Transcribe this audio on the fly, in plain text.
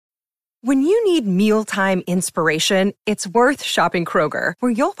When you need mealtime inspiration, it's worth shopping Kroger,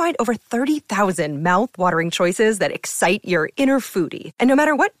 where you'll find over 30,000 mouth-watering choices that excite your inner foodie. And no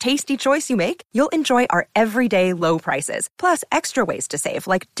matter what tasty choice you make, you'll enjoy our everyday low prices, plus extra ways to save,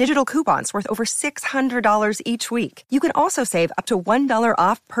 like digital coupons worth over $600 each week. You can also save up to $1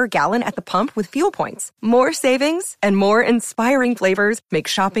 off per gallon at the pump with fuel points. More savings and more inspiring flavors make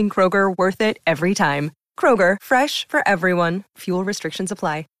shopping Kroger worth it every time. Kroger, fresh for everyone. Fuel restrictions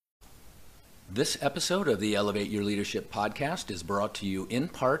apply. This episode of the Elevate Your Leadership podcast is brought to you in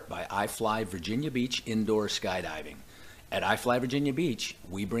part by iFly Virginia Beach Indoor Skydiving. At iFly Virginia Beach,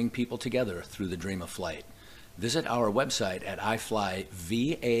 we bring people together through the dream of flight. Visit our website at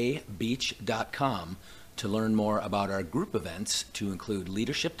iflyvabeach.com to learn more about our group events to include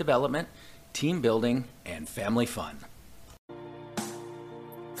leadership development, team building, and family fun.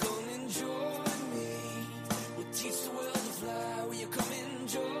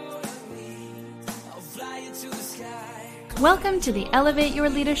 Welcome to the Elevate Your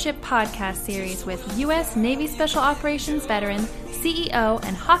Leadership podcast series with U.S. Navy Special Operations veteran, CEO,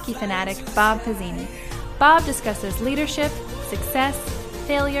 and hockey fanatic Bob Pizzini. Bob discusses leadership, success,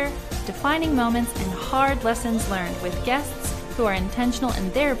 failure, defining moments, and hard lessons learned with guests who are intentional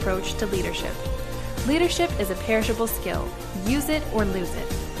in their approach to leadership. Leadership is a perishable skill. Use it or lose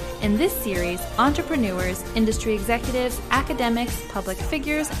it. In this series, entrepreneurs, industry executives, academics, public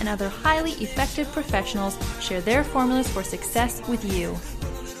figures, and other highly effective professionals share their formulas for success with you.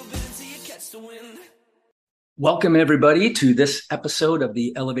 Welcome, everybody, to this episode of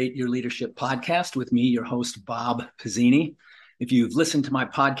the Elevate Your Leadership podcast with me, your host, Bob Pizzini. If you've listened to my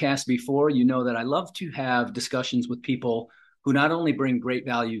podcast before, you know that I love to have discussions with people who not only bring great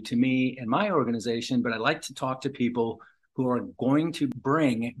value to me and my organization, but I like to talk to people who are going to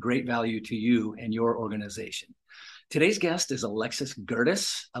bring great value to you and your organization. Today's guest is Alexis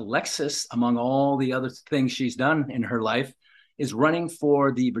Gerdes. Alexis, among all the other things she's done in her life, is running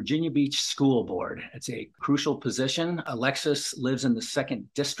for the Virginia Beach School Board. It's a crucial position. Alexis lives in the 2nd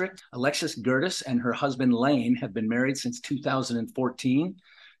District. Alexis Gerdes and her husband Lane have been married since 2014.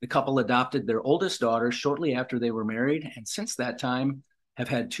 The couple adopted their oldest daughter shortly after they were married, and since that time have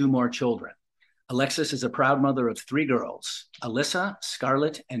had 2 more children. Alexis is a proud mother of 3 girls, Alyssa,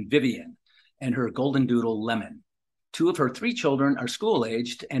 Scarlett, and Vivian, and her golden doodle, Lemon. 2 of her 3 children are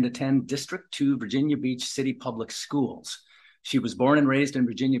school-aged and attend District 2 Virginia Beach City Public Schools. She was born and raised in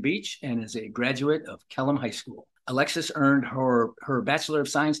Virginia Beach and is a graduate of Kellam High School. Alexis earned her Bachelor of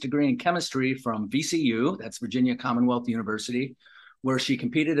Science degree in chemistry from VCU, that's Virginia Commonwealth University, where she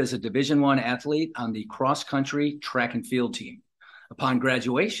competed as a Division I athlete on the cross-country track and field team. Upon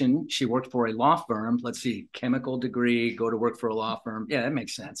graduation, she worked for a law firm. Let's see, chemical degree, go to work for a law firm. Yeah, that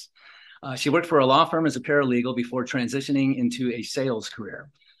makes sense. She worked for a law firm as a paralegal before transitioning into a sales career.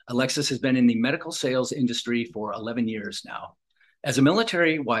 Alexis has been in the medical sales industry for 11 years now. As a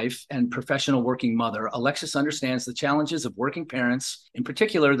military wife and professional working mother, Alexis understands the challenges of working parents, in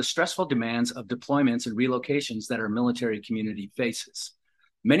particular, the stressful demands of deployments and relocations that our military community faces.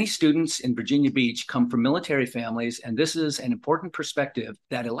 Many students in Virginia Beach come from military families, and this is an important perspective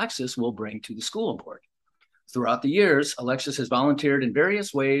that Alexis will bring to the school board. Throughout the years, Alexis has volunteered in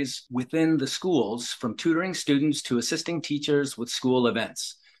various ways within the schools, from tutoring students to assisting teachers with school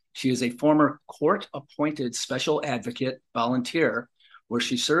events. She is a former court-appointed special advocate volunteer, where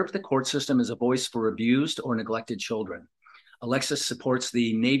she served the court system as a voice for abused or neglected children. Alexis supports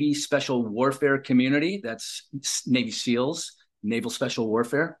the Navy Special Warfare community, that's Navy SEALs, Naval Special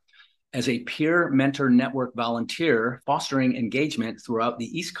Warfare, as a peer mentor network volunteer, fostering engagement throughout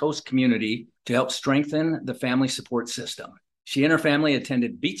the East Coast community to help strengthen the family support system. She and her family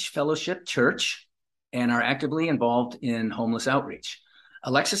attended Beach Fellowship Church and are actively involved in homeless outreach.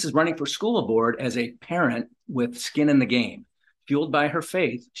 Alexis is running for school board as a parent with skin in the game. Fueled by her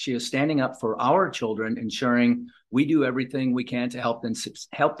faith, she is standing up for our children, ensuring we do everything we can to help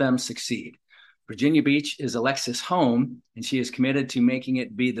them succeed. Virginia Beach is Alexis' home, and she is committed to making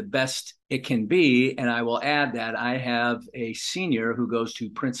it be the best it can be. And I will add that I have a senior who goes to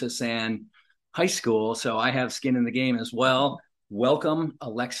Princess Anne High School, so I have skin in the game as well. Welcome,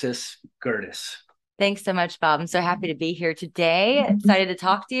 Alexis Gerdes. Thanks so much, Bob. I'm so happy to be here today. Excited to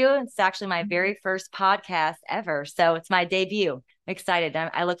talk to you. It's actually my very first podcast ever, so it's my debut. I'm excited.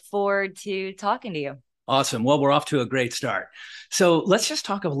 I look forward to talking to you. Awesome. Well, we're off to a great start. So let's just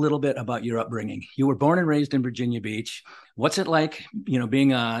talk a little bit about your upbringing. You were born and raised in Virginia Beach. What's it like,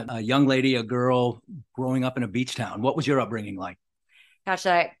 being a young lady, a girl growing up in a beach town? What was your upbringing like? Gosh,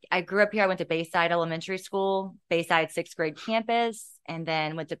 I grew up here. I went to Bayside Elementary School, Bayside 6th grade campus, and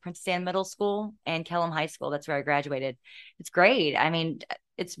then went to Princess Anne Middle School and Kellam High School. That's where I graduated. It's great. I mean,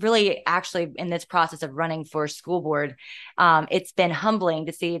 it's really actually in this process of running for school board, it's been humbling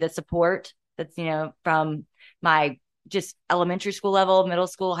to see the support that's, from my just elementary school level, middle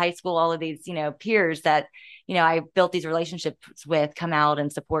school, high school, all of these, peers that, I built these relationships with come out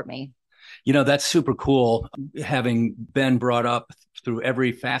and support me. That's super cool, having been brought up through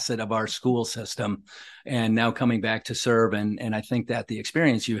every facet of our school system and now coming back to serve. And I think that the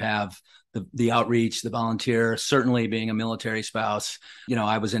experience you have, the outreach, the volunteer, certainly being a military spouse,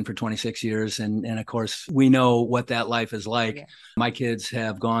 I was in for 26 years. And of course, we know what that life is like. Yeah. My kids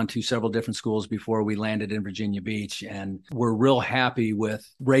have gone to several different schools before we landed in Virginia Beach, and we're real happy with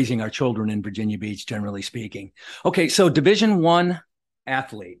raising our children in Virginia Beach, generally speaking. Okay, so Division I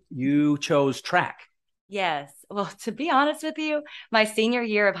athlete, you chose track. Yes. Well, to be honest with you, my senior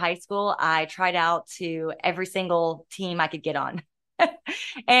year of high school, I tried out to every single team I could get on.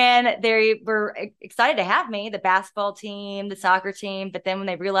 And they were excited to have me, the basketball team, the soccer team. But then when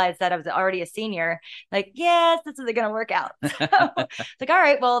they realized that I was already a senior, like, yes, this isn't going to work out. So it's like, all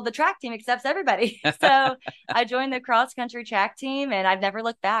right, well, the track team accepts everybody. So I joined the cross country track team, and I've never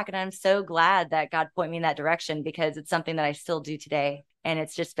looked back. And I'm so glad that God pointed me in that direction, because it's something that I still do today. And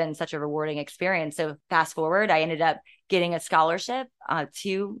it's just been such a rewarding experience. So fast forward, I ended up getting a scholarship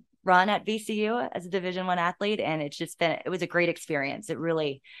to run at VCU as a Division I athlete. And it was a great experience. It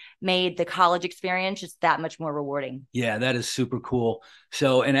really made the college experience just that much more rewarding. Yeah, that is super cool.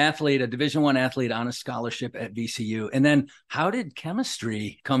 So a Division I athlete on a scholarship at VCU. And then how did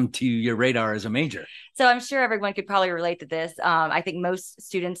chemistry come to your radar as a major? So I'm sure everyone could probably relate to this. I think most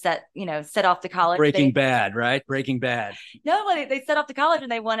students that, set off to college. Breaking Bad, right? Breaking Bad. No, they set off to college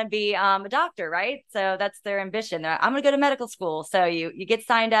and they want to be a doctor, right? So that's their ambition. I'm going to go to medical school. So you get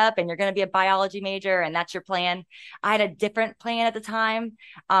signed up and you're going to be a biology major, and that's your plan. I had a different plan at the time.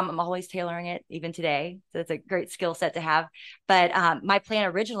 I'm always tailoring it even today. So it's a great skill set to have. But my plan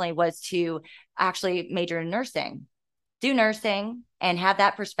originally was to actually major in nursing, do nursing, and have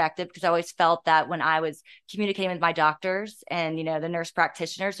that perspective, because I always felt that when I was communicating with my doctors and, the nurse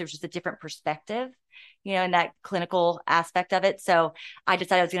practitioners, there was just a different perspective, in that clinical aspect of it. So I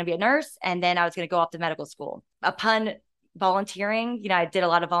decided I was going to be a nurse, and then I was going to go off to medical school. Upon volunteering, I did a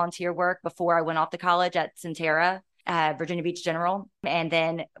lot of volunteer work before I went off to college at Sentara, Virginia Beach General. And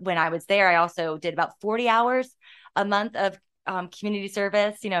then when I was there, I also did about 40 hours a month of community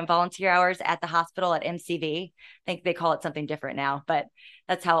service, and volunteer hours at the hospital at MCV. I think they call it something different now, but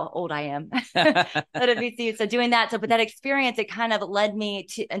that's how old I am. But at VCU, so doing that, but that experience, it kind of led me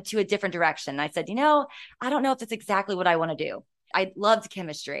into a different direction. I said, I don't know if that's exactly what I want to do. I loved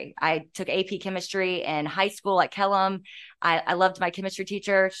chemistry. I took AP chemistry in high school at Kellum. I loved my chemistry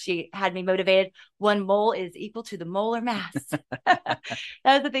teacher. She had me motivated. 1 mole is equal to the molar mass. That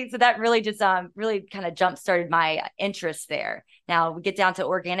was the thing. So that really just really kind of jump started my interest there. Now we get down to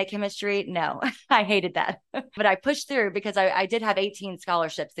organic chemistry. No, I hated that, but I pushed through because I did have 18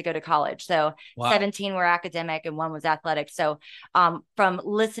 scholarships to go to college. So wow. 17 were academic and 1 was athletic. So from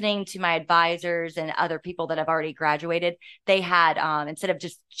listening to my advisors and other people that have already graduated, they had, instead of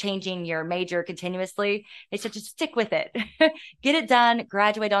just changing your major continuously, they said, just stick with it. Get it done,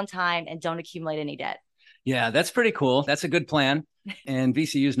 graduate on time, and don't accumulate any debt. Yeah, that's pretty cool. That's a good plan. And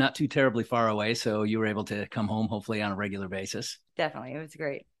VCU is not too terribly far away, so you were able to come home hopefully on a regular basis. Definitely. It was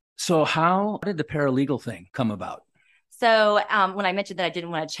great. So how did the paralegal thing come about? So when I mentioned that I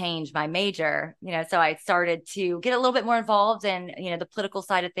didn't want to change my major, so I started to get a little bit more involved in, the political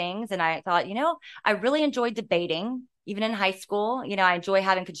side of things. And I thought, I really enjoyed debating. Even in high school, I enjoy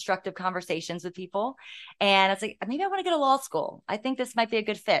having constructive conversations with people. And I was like, maybe I want to go to law school. I think this might be a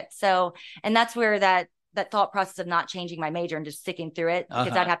good fit. So, and that's where that thought process of not changing my major and just sticking through it,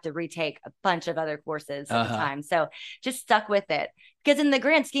 because I'd have to retake a bunch of other courses at the time. So just stuck with it, because in the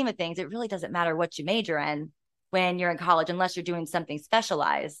grand scheme of things, it really doesn't matter what you major in when you're in college, unless you're doing something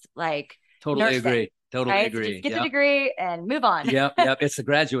specialized like totally nursing. Agree. Totally right? agree. So just get the degree and move on. Yep. It's the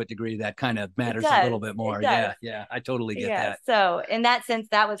graduate degree that kind of matters a little bit more. Yeah. I totally get that. So in that sense,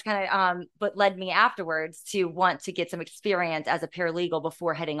 that was kind of what led me afterwards to want to get some experience as a paralegal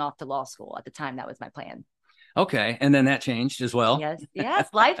before heading off to law school. At the time, that was my plan. Okay. And then that changed as well. Yes.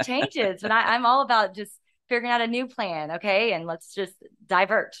 Life changes. But I'm all about just figuring out a new plan. Okay. And let's just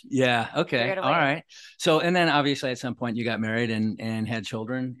divert. Yeah. Okay. All right. So, and then obviously at some point you got married and had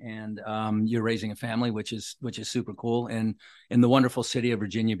children, and you're raising a family, which is super cool. And in the wonderful city of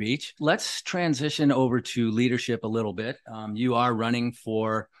Virginia Beach. Let's transition over to leadership a little bit. You are running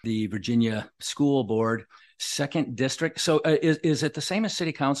for the Virginia School Board, 2nd District. So is it the same as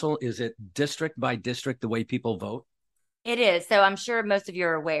City Council? Is it district by district, the way people vote? It is. So I'm sure most of you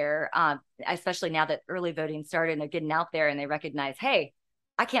are aware, especially now that early voting started and they're getting out there and they recognize, hey,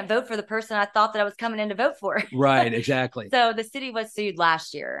 I can't vote for the person I thought that I was coming in to vote for. Right, exactly. So the city was sued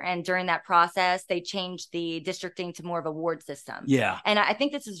last year. And during that process, they changed the districting to more of a ward system. Yeah. And I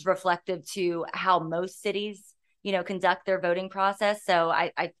think this is reflective to how most cities, conduct their voting process. So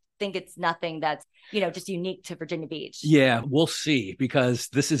I think it's nothing that's, just unique to Virginia Beach. Yeah, we'll see, because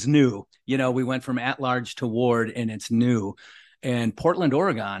this is new. We went from at-large to ward, and it's new. And Portland,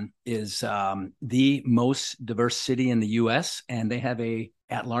 Oregon is the most diverse city in the U.S., and they have a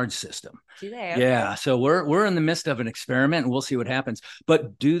at-large system. Do they? Okay. Yeah, so we're in the midst of an experiment, and we'll see what happens.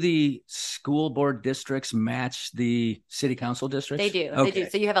 But do the school board districts match the city council districts? They do. Okay. They do.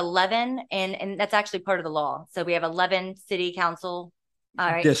 So you have 11, and that's actually part of the law. So we have 11 city council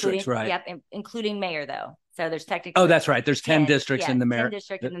districts, right? Yep, including mayor, though. So there's technically. Oh, that's right. There's 10 districts in the mayor. 10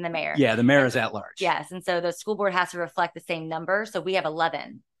 districts and then the mayor. Yeah, the mayor is at large. Yes. And so the school board has to reflect the same number. So we have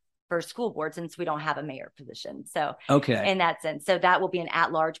 11 for school board since we don't have a mayor position. So okay, in that sense, so that will be an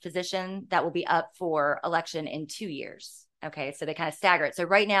at-large position that will be up for election in 2 years. Okay, so they kind of stagger it. So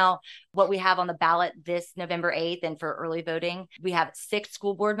right now, what we have on the ballot this November 8th and for early voting, we have 6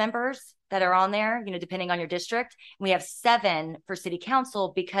 school board members that are on there, depending on your district. We have 7 for city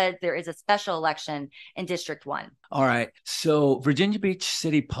council because there is a special election in District 1. All right. So Virginia Beach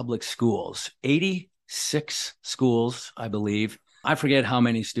City Public Schools, 86 schools, I believe. I forget how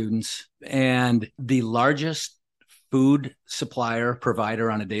many students, and the largest food supplier provider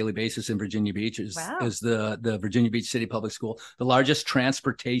on a daily basis in Virginia Beach is the Virginia Beach City Public School. The largest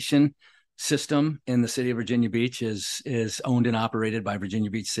transportation system in the city of Virginia Beach is owned and operated by Virginia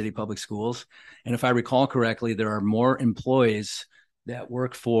Beach City Public Schools. And if I recall correctly, there are more employees that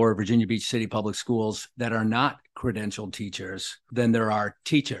work for Virginia Beach City Public Schools that are not credentialed teachers than there are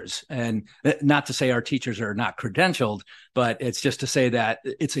teachers. And not to say our teachers are not credentialed, but it's just to say that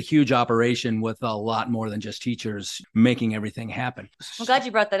it's a huge operation with a lot more than just teachers making everything happen. I'm glad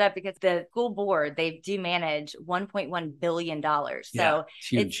you brought that up, because the school board, they do manage $1.1 billion. So yeah, it's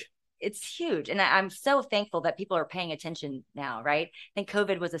huge. It's huge. And I'm so thankful that people are paying attention now, right? I think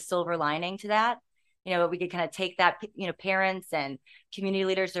COVID was a silver lining to that. We could kind of take that, parents and community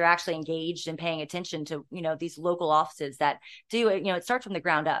leaders are actually engaged in paying attention to, these local offices that do it. It starts from the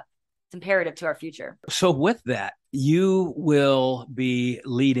ground up. It's imperative to our future. So with that, you will be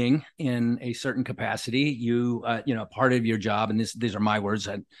leading in a certain capacity. You, part of your job, and these are my words.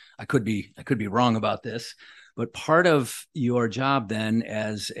 I could be wrong about this, but part of your job then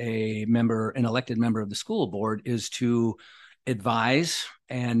as an elected member of the school board is to advise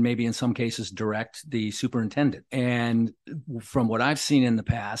and maybe in some cases direct the superintendent. And from what I've seen in the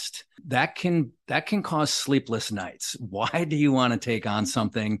past, that can cause sleepless nights. Why do you want to take on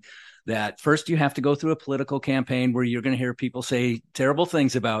something that first you have to go through a political campaign where you're going to hear people say terrible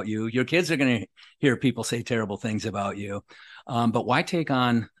things about you? Your kids are going to hear people say terrible things about you. But why take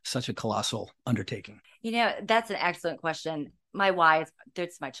on such a colossal undertaking? That's an excellent question. My why is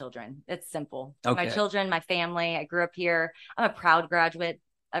it's my children. It's simple. Okay. My children, my family. I grew up here. I'm a proud graduate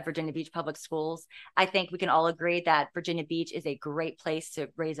of Virginia Beach Public Schools. I think we can all agree that Virginia Beach is a great place to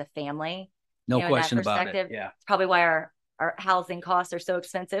raise a family. No question about it. Yeah. It's probably why our housing costs are so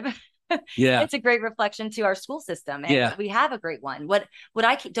expensive. Yeah. It's a great reflection to our school system. And we have a great one. What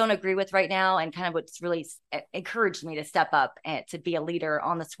I don't agree with right now, and kind of what's really encouraged me to step up and to be a leader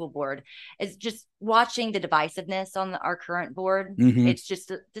on the school board, is just watching the divisiveness on our current board. Mm-hmm. It's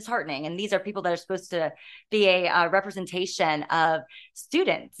just disheartening. And these are people that are supposed to be a representation of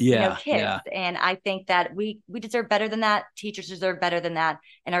students, kids. Yeah. And I think that we deserve better than that. Teachers deserve better than that.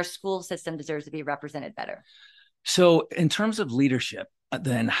 And our school system deserves to be represented better. So in terms of leadership,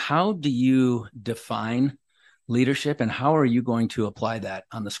 then how do you define leadership and how are you going to apply that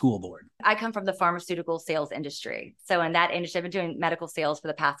on the school board? I come from the pharmaceutical sales industry. So in that industry, I've been doing medical sales for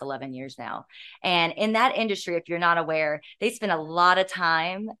the past 11 years now. And in that industry, if you're not aware, they spend a lot of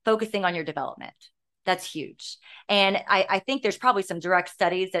time focusing on your development. That's huge. And I think there's probably some direct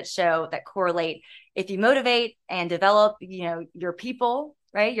studies that correlate. If you motivate and develop, your people,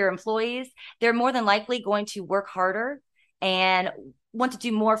 right, your employees, they're more than likely going to work harder and want to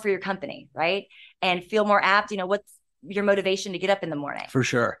do more for your company, right? And feel more apt. What's your motivation to get up in the morning? For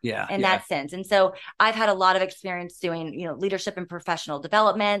sure. Yeah. In that sense. And so I've had a lot of experience doing, leadership and professional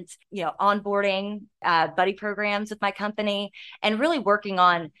development, onboarding, buddy programs with my company, and really working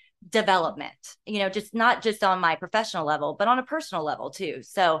on development, not just on my professional level, but on a personal level too.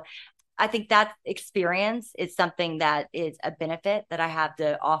 So I think that experience is something that is a benefit that I have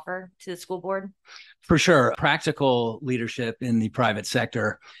to offer to the school board. For sure. Practical leadership in the private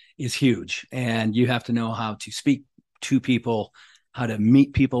sector is huge. And you have to know how to speak to people, how to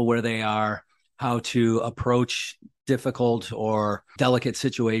meet people where they are, how to approach difficult or delicate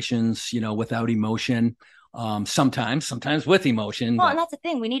situations, without emotion. Sometimes with emotion. Well, and that's the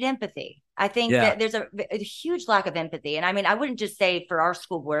thing. We need empathy. I think that there's a huge lack of empathy. And I mean, I wouldn't just say for our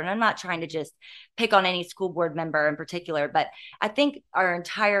school board, and I'm not trying to just pick on any school board member in particular, but I think our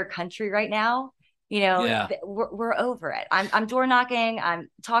entire country right now, we're over it. I'm door knocking. I'm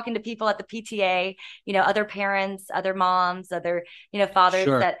talking to people at the PTA, other parents, other moms, other, fathers,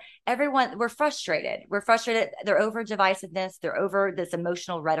 that everyone, we're frustrated. They're over divisiveness. They're over this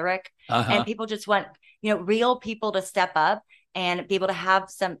emotional rhetoric. And people just want, real people to step up and be able to have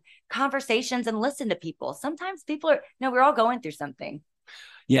some conversations and listen to people. Sometimes people are, we're all going through something.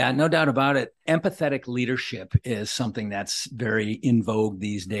 Yeah, no doubt about it. Empathetic leadership is something that's very in vogue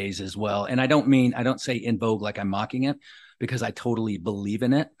these days as well. And I don't say in vogue like I'm mocking it, because I totally believe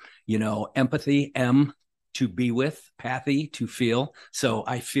in it. Empathy, to be with, pathy, to feel. So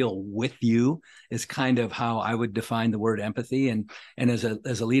I feel with you is kind of how I would define the word empathy. And as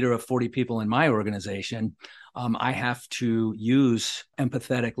a leader of 40 people in my organization, I have to use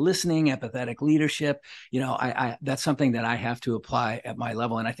empathetic listening, empathetic leadership. I that's something that I have to apply at my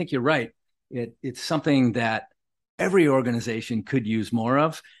level. And I think you're right. It's something that every organization could use more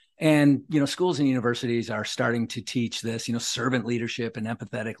of. And, schools and universities are starting to teach this, servant leadership and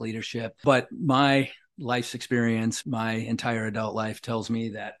empathetic leadership. But my life's experience, my entire adult life tells me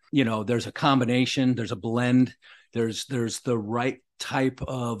that, there's a combination, there's a blend, there's the right type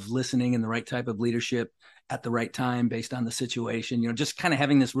of listening and the right type of leadership at the right time based on the situation, just kind of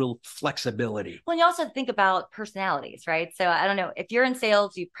having this real flexibility. Well, you also think about personalities, right? So I don't know, if you're in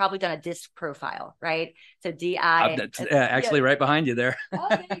sales, you've probably done a DISC profile, right? So DI. Actually right behind you there. Oh,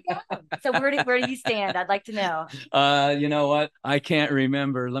 there you go. So where do you stand? I'd like to know. You know what? I can't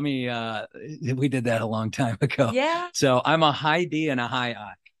remember. We did that a long time ago. Yeah. So I'm a high D and a high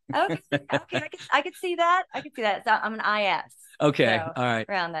I. Okay. I could see that. So I'm an IS. Okay. So, all right.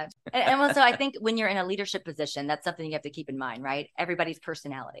 Around that. And also I think when you're in a leadership position, that's something you have to keep in mind, right? Everybody's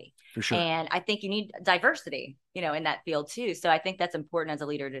personality. For sure. And I think you need diversity, in that field too. So I think that's important as a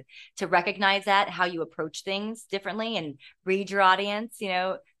leader to recognize that, how you approach things differently and read your audience,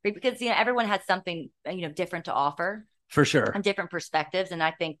 because, everyone has something, different to offer. For sure. And different perspectives. And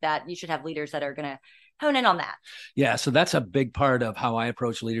I think that you should have leaders that are going to hone in on that. Yeah. So that's a big part of how I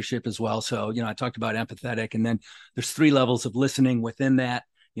approach leadership as well. So, I talked about empathetic, and then there's 3 levels of listening within that.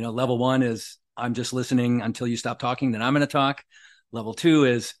 Level 1 is I'm just listening until you stop talking, then I'm going to talk. Level 2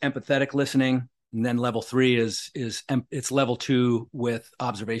 is empathetic listening. And then level 3 is it's level 2 with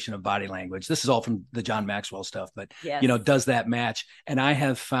observation of body language. This is all from the John Maxwell stuff, but yes. Does that match? And I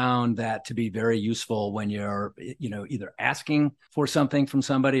have found that to be very useful when you're, either asking for something from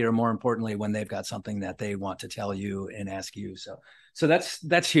somebody, or more importantly, when they've got something that they want to tell you and ask you. So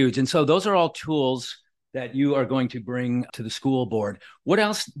that's huge. And so those are all tools that you are going to bring to the school board. What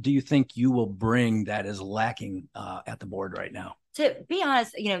else do you think you will bring that is lacking at the board right now? To be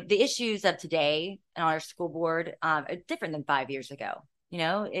honest, the issues of today on our school board are different than 5 years ago.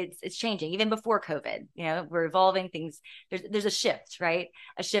 It's changing. Even before COVID, we're evolving things. There's a shift, right?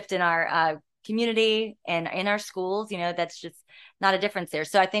 A shift in our community and in our schools. That's just not a difference there.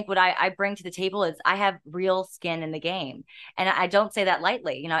 So I think what I bring to the table is I have real skin in the game, and I don't say that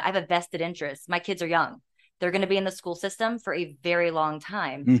lightly. I have a vested interest. My kids are young. They're going to be in the school system for a very long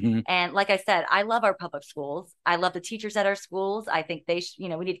time. Mm-hmm. And like I said, I love our public schools. I love the teachers at our schools. I think we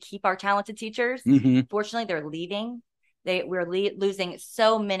need to keep our talented teachers. Mm-hmm. Fortunately, they're leaving. We're losing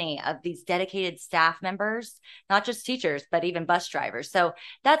so many of these dedicated staff members, not just teachers, but even bus drivers. So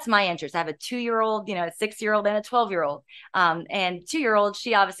that's my interest. I have a 2-year-old, a 6-year-old, and a 12-year-old. And 2-year-old,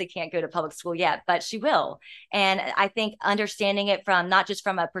 she obviously can't go to public school yet, but she will. And I think understanding it from not just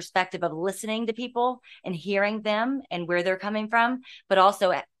from a perspective of listening to people and hearing them and where they're coming from, but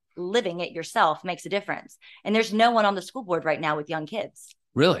also living it yourself makes a difference. And there's no one on the school board right now with young kids.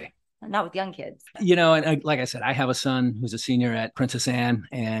 Really? Not with young kids. And like I said, I have a son who's a senior at Princess Anne,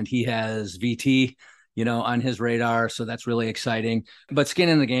 and he has VT, on his radar. So that's really exciting. But skin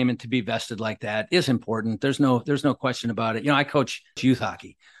in the game and to be vested like that is important. There's no question about it. I coach youth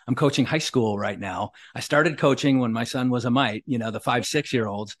hockey. I'm coaching high school right now. I started coaching when my son was a mite, the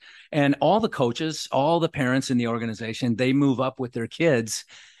 5-6-year-olds, and all the coaches, all the parents in the organization, they move up with their kids.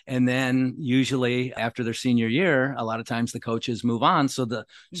 And then usually after their senior year, a lot of times the coaches move on. So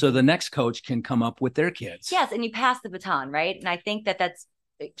the next coach can come up with their kids. Yes. And you pass the baton, right? And I think that's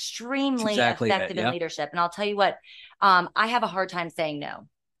extremely effective in leadership. And I'll tell you what, I have a hard time saying no.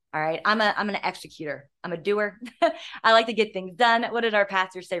 All right. I'm an executor. I'm a doer. I like to get things done. What did our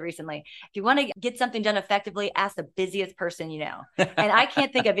pastor say recently? If you want to get something done effectively, ask the busiest person you know. And I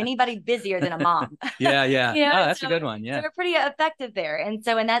can't think of anybody busier than a mom. Yeah. You know, Oh, that's a good one. Yeah. So we're pretty effective there. And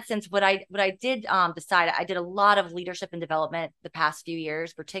so in that sense, what I did decide, I did a lot of leadership and development the past few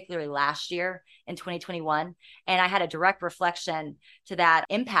years, particularly last year in 2021. And I had a direct reflection to that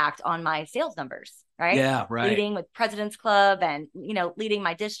impact on my sales numbers. Right. Yeah. Right. Leading with President's Club and, leading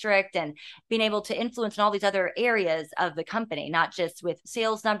my district and being able to influence in all these other areas of the company, not just with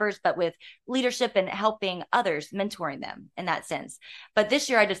sales numbers, but with leadership and helping others, mentoring them in that sense. But this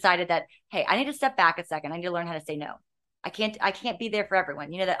year I decided that, hey, I need to step back a second. I need to learn how to say no. I can't be there for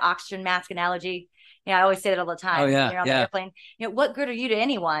everyone. You know, that oxygen mask analogy. I always say that all the time. Oh, yeah. When you're on the airplane. What good are you to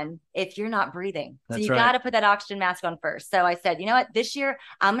anyone if you're not breathing? That's so you got to put that oxygen mask on first. So I said, you know what, this year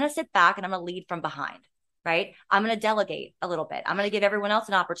I'm going to sit back and I'm going to lead from behind, right? I'm going to delegate a little bit. I'm going to give everyone else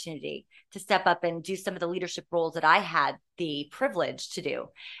an opportunity to step up and do some of the leadership roles that I had the privilege to do.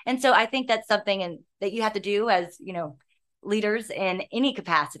 And so I think that's something that you have to do as, leaders in any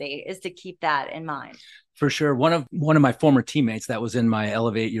capacity, is to keep that in mind. For sure. One of my former teammates that was in my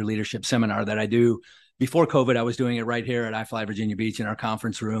Elevate Your Leadership seminar that I do before COVID, I was doing it right here at iFly Virginia Beach in our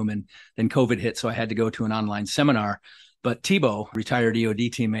conference room. And then COVID hit, so I had to go to an online seminar. But Tebow, retired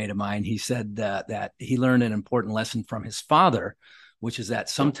EOD teammate of mine, he said that he learned an important lesson from his father, which is that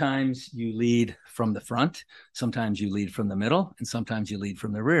sometimes you lead from the front, sometimes you lead from the middle, and sometimes you lead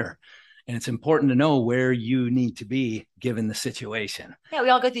from the rear. And it's important to know where you need to be given the situation. Yeah, we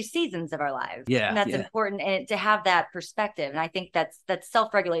all go through seasons of our lives. Yeah. And that's important, and to have that perspective. And I think that's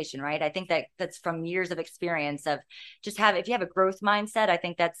self-regulation, right? I think that's from years of experience of just if you have a growth mindset, I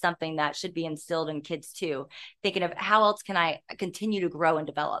think that's something that should be instilled in kids too. Thinking of how else can I continue to grow and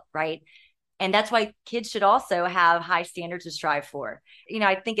develop, right? And that's why kids should also have high standards to strive for.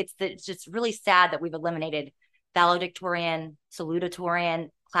 I think it's just really sad that we've eliminated valedictorian, salutatorian,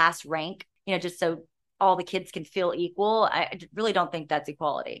 class rank, just so all the kids can feel equal. I really don't think that's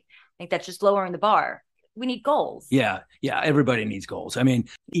equality. I think that's just lowering the bar. We need goals. Yeah. Everybody needs goals. I mean,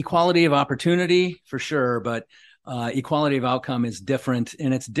 equality of opportunity for sure, but equality of outcome is different.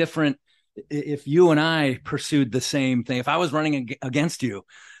 And it's different if you and I pursued the same thing. If I was running against you,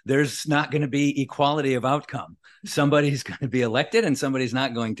 there's not going to be equality of outcome. Somebody's going to be elected and somebody's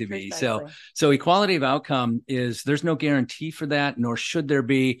not going to be. Precisely. So equality of outcome there's no guarantee for that, nor should there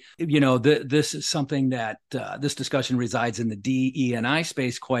be. This is something that this discussion resides in the DE&I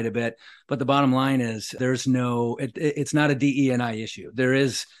space quite a bit. But the bottom line is it's not a DE&I issue. There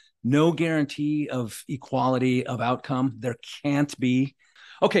is no guarantee of equality of outcome. There can't be.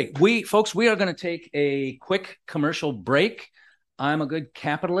 Okay, we are going to take a quick commercial break. I'm a good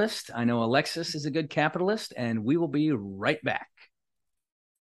capitalist. I know Alexis is a good capitalist, and we will be right back.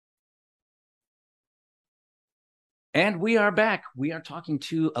 And we are back. We are talking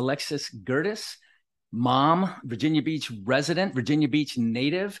to Alexis Gerdes, mom, Virginia Beach resident, Virginia Beach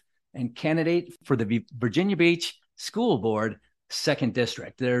native, and candidate for the Virginia Beach School Board 2nd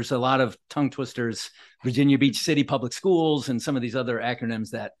District. There's a lot of tongue twisters, Virginia Beach City Public Schools, and some of these other acronyms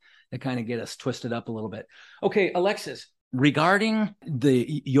that kind of get us twisted up a little bit. Okay, Alexis, regarding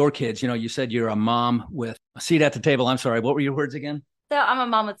your kids, you said you're a mom with a seat at the table. I'm sorry, what were your words again? So I'm a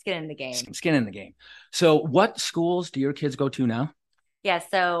mom with skin in the game. Skin in the game. So what schools do your kids go to now? Yeah,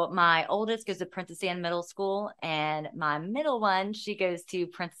 so my oldest goes to Princess Anne Middle School, and my middle one, she goes to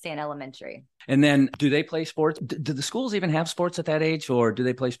Princess Anne Elementary. And then do they play sports? Do the schools even have sports at that age, or do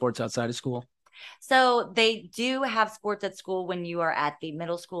they play sports outside of school? So they do have sports at school when you are at the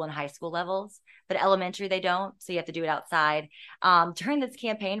middle school and high school levels, but elementary they don't. So you have to do it outside. During this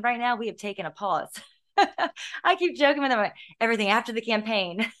campaign right now, we have taken a pause. I keep joking with them about everything after the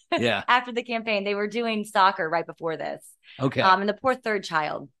campaign. Yeah. After the campaign, they were doing soccer right before this. Okay. And the poor third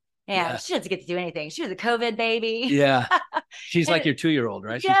child. Yeah, she doesn't get to do anything. She was a COVID baby. Yeah. She's like your 2-year-old,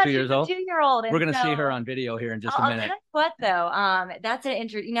 right? Yeah, she's 2 years old. 2-year-old. We're going to see her on video here in just a minute. I'll tell you what, though, that's an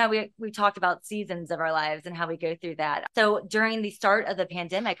interesting. We talked about seasons of our lives and how we go through that. So during the start of the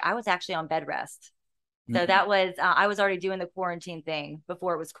pandemic, I was actually on bed rest. So that was, I was already doing the quarantine thing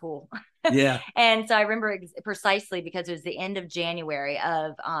before it was cool. Yeah. And so I remember precisely because it was the end of January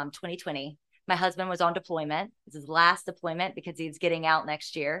of 2020. My husband was on deployment. It's his last deployment because he's getting out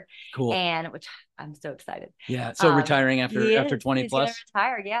next year. Cool. And which I'm so excited. Yeah. So retiring after 20 plus. He's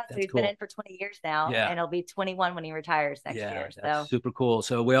retired. Yeah. That's so he's cool. been in for 20 years now. Yeah. And he'll be 21 when he retires next year. That's So super cool.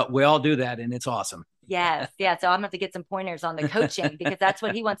 So we all do that, and it's awesome. Yes. Yeah. So I'm gonna have to get some pointers on the coaching because that's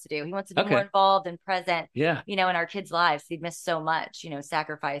what he wants to do. He wants to be more involved and present, Yeah. in our kids' lives. He'd missed so much,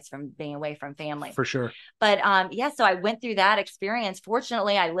 sacrifice from being away from family. For sure. But so I went through that experience.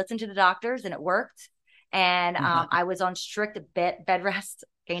 Fortunately, I listened to the doctors and it worked. And I was on strict bed rest,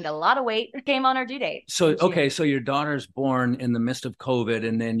 gained a lot of weight, came on our due date. So, okay. So your daughter's born in the midst of COVID,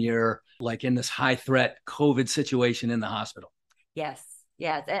 and then you're like in this high threat COVID situation in the hospital. Yes.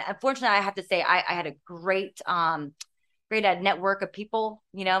 Yes. And unfortunately, I have to say, I had a great network of people.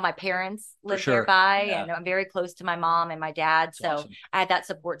 My parents lived nearby, and I'm very close to my mom and my dad. That's so awesome. I had that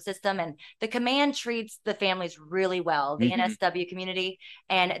support system, and the command treats the families really well, the NSW community,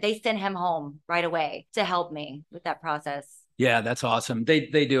 and they sent him home right away to help me with that process. Yeah, that's awesome.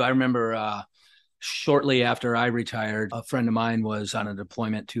 They do. I remember shortly after I retired, a friend of mine was on a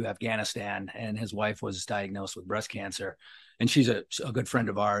deployment to Afghanistan, and his wife was diagnosed with breast cancer. And she's a good friend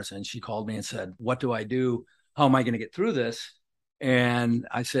of ours. And she called me and said, "What do I do? How am I going to get through this?" And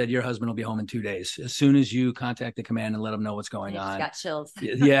I said, "Your husband will be home in 2 days. As soon as you contact the command and let them know what's going on." Got chills.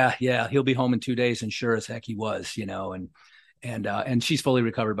 Yeah. He'll be home in 2 days. And sure as heck he was, and she's fully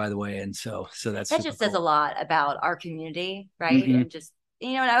recovered, by the way. And so that just says a lot about our community, right? And just,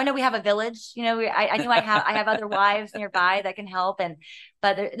 I know we have a village, I knew I have other wives nearby that can help.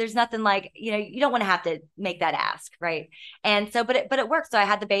 But there's nothing like, you don't want to have to make that ask. Right. And so, but it works. So I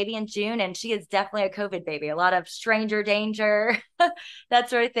had the baby in June, and she is definitely a COVID baby, a lot of stranger danger,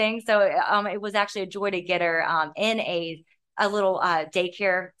 that sort of thing. So it was actually a joy to get her in a little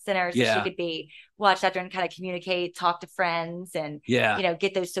daycare center, so she could be watched after and kind of communicate, talk to friends, and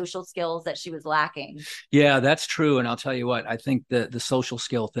get those social skills that she was lacking. Yeah, that's true. And I'll tell you what, I think the social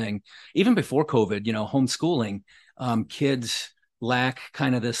skill thing, even before COVID, homeschooling, kids lack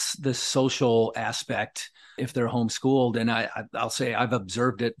kind of this social aspect if they're homeschooled. And I'll say I've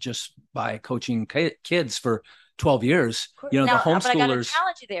observed it just by coaching kids for 12 years, the homeschoolers. But I got to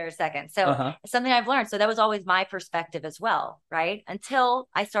challenge you there a second. So something I've learned. So that was always my perspective as well, right? Until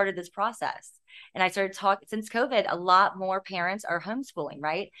I started this process, and I started talking. Since COVID, a lot more parents are homeschooling,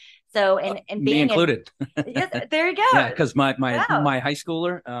 right? So and being me included. Yes, there you go. Yeah, because my high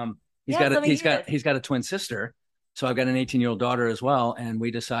schooler, he's got a twin sister, so I've got an 18-year-old daughter as well, and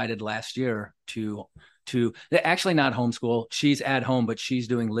we decided last year to actually not homeschool. She's at home, but she's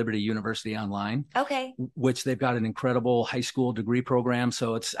doing Liberty University online. Okay. Which they've got an incredible high school degree program.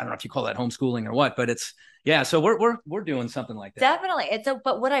 So I don't know if you call that homeschooling or what, but so we're doing something like that. Definitely.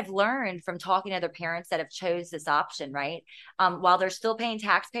 But what I've learned from talking to other parents that have chose this option, right? While they're still paying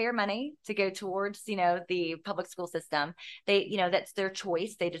taxpayer money to go towards, the public school system, they, that's their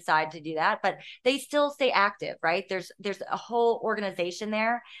choice. They decide to do that, but they still stay active, right? There's a whole organization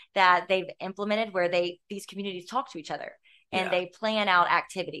there that they've implemented where these communities talk to each other. And they plan out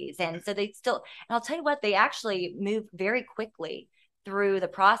activities. And so and I'll tell you what, they actually move very quickly through the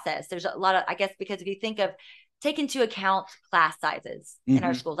process. There's a lot of, I guess, because if you take into account class sizes in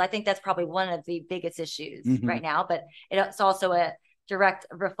our schools, I think that's probably one of the biggest issues right now, but it's also a direct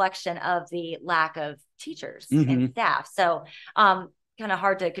reflection of the lack of teachers and staff. So, kind of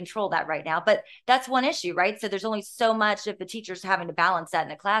hard to control that right now, but that's one issue, right? So there's only so much if the teacher's having to balance that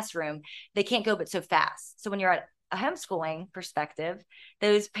in a classroom, they can't go but so fast. So when you're at a homeschooling perspective,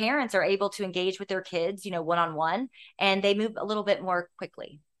 those parents are able to engage with their kids, one-on-one, and they move a little bit more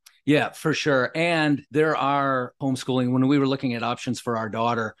quickly. Yeah, for sure. And there are homeschooling. When we were looking at options for our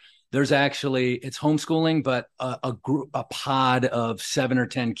daughter, there's actually, it's homeschooling, but a pod of 7 or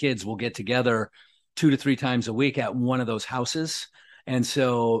 10 kids will get together 2 to 3 times a week at one of those houses. And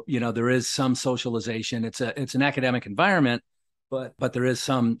so, there is some socialization. It's an academic environment, but there is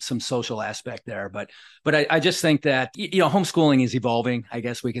some social aspect there. But I just think that, homeschooling is evolving, I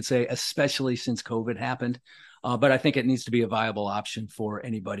guess we could say, especially since COVID happened. But I think it needs to be a viable option for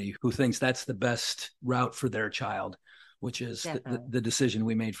anybody who thinks that's the best route for their child, which is the decision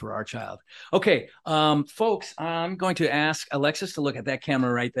we made for our child. Okay, folks, I'm going to ask Alexis to look at that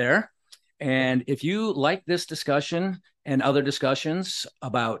camera right there. And if you like this discussion and other discussions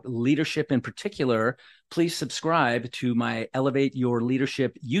about leadership in particular, please subscribe to my Elevate Your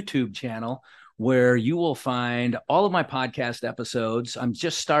Leadership YouTube channel, where you will find all of my podcast episodes. I'm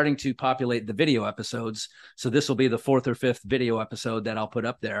just starting to populate the video episodes, so this will be the 4th or 5th video episode that I'll put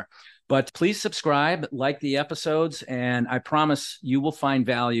up there. But please subscribe, like the episodes, and I promise you will find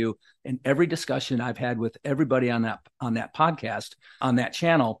value in every discussion I've had with everybody on that podcast, on that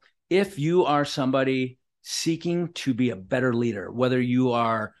channel. If you are somebody seeking to be a better leader, whether you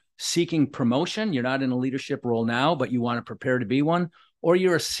are seeking promotion, you're not in a leadership role now, but you want to prepare to be one, or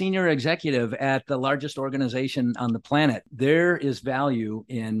you're a senior executive at the largest organization on the planet, there is value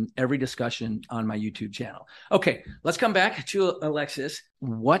in every discussion on my YouTube channel. Okay, let's come back to Alexis.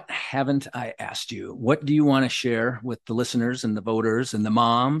 What haven't I asked you? What do you want to share with the listeners and the voters and the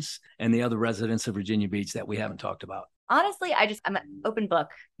moms and the other residents of Virginia Beach that we haven't talked about? Honestly, I'm an open book.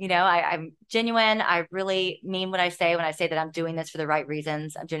 I'm genuine. I really mean what I say when I say that I'm doing this for the right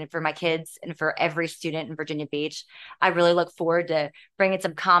reasons. I'm doing it for my kids and for every student in Virginia Beach. I really look forward to bringing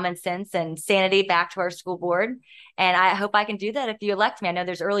some common sense and sanity back to our school board. And I hope I can do that if you elect me. I know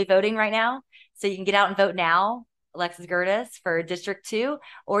there's early voting right now, so you can get out and vote now. Alexis Gerdes for District 2,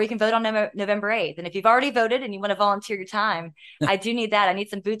 or you can vote on November 8th. And if you've already voted and you want to volunteer your time, I do need that. I need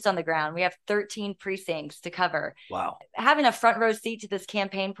some boots on the ground. We have 13 precincts to cover. Wow. Having a front row seat to this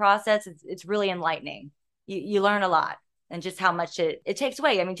campaign process, it's really enlightening. You learn a lot and just how much it takes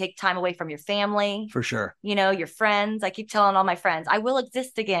away. I mean, take time away from your family. For sure. Your friends. I keep telling all my friends, I will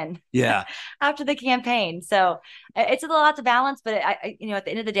exist again. Yeah. After the campaign. So it's a lot to balance, but at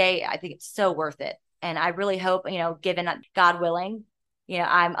the end of the day, I think it's so worth it. And I really hope, given God willing,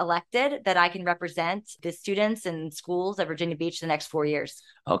 I'm elected, that I can represent the students and schools of Virginia Beach the next 4 years.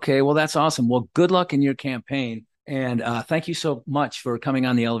 Okay, well, that's awesome. Well, good luck in your campaign. And thank you so much for coming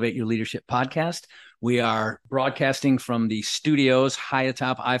on the Elevate Your Leadership podcast. We are broadcasting from the studios high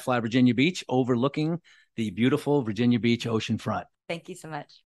atop iFly Virginia Beach, overlooking the beautiful Virginia Beach oceanfront. Thank you so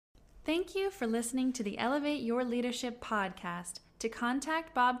much. Thank you for listening to the Elevate Your Leadership podcast. To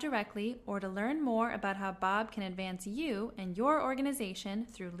contact Bob directly or to learn more about how Bob can advance you and your organization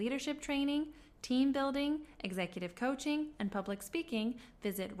through leadership training, team building, executive coaching, and public speaking,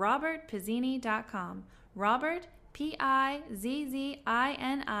 visit robertpizzini.com. Robert, Pizzini.com,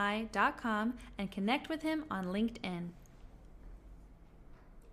 and connect with him on LinkedIn.